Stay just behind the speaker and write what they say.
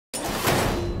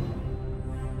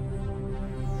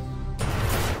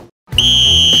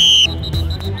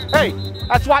Hey,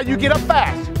 that's why you get up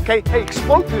fast, okay? Hey,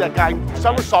 explode through that guy,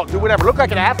 somersault, do whatever. Look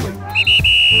like an athlete.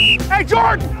 Hey,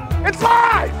 Jordan, it's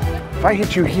live! If I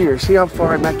hit you here, see how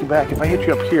far I knock you back? If I hit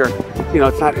you up here, you know,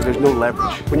 there's no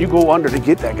leverage. When you go under to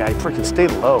get that guy, freaking stay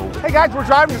low. Hey guys, we're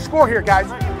driving to score here,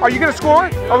 guys. Are you gonna score?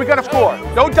 Are we gonna score?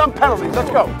 No dumb penalties, let's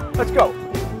go. Let's go.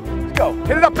 Let's go.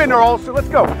 Hit it up in there, Olsen, let's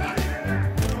go.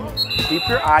 Keep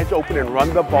your eyes open and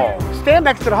run the ball. Stand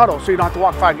next to the huddle so you don't have to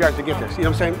walk 5 yards to get this. You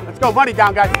know what I'm saying? Let's go, money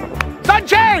down, guys. Sudden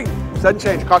change! Sudden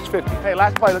change, costs 50. Hey,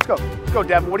 last play, let's go. Let's go,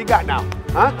 Devin, what do you got now?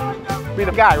 Huh? Be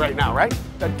the guy right now, right?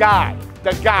 The guy.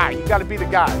 The guy. You gotta be the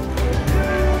guy.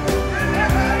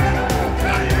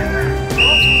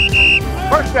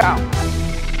 First down.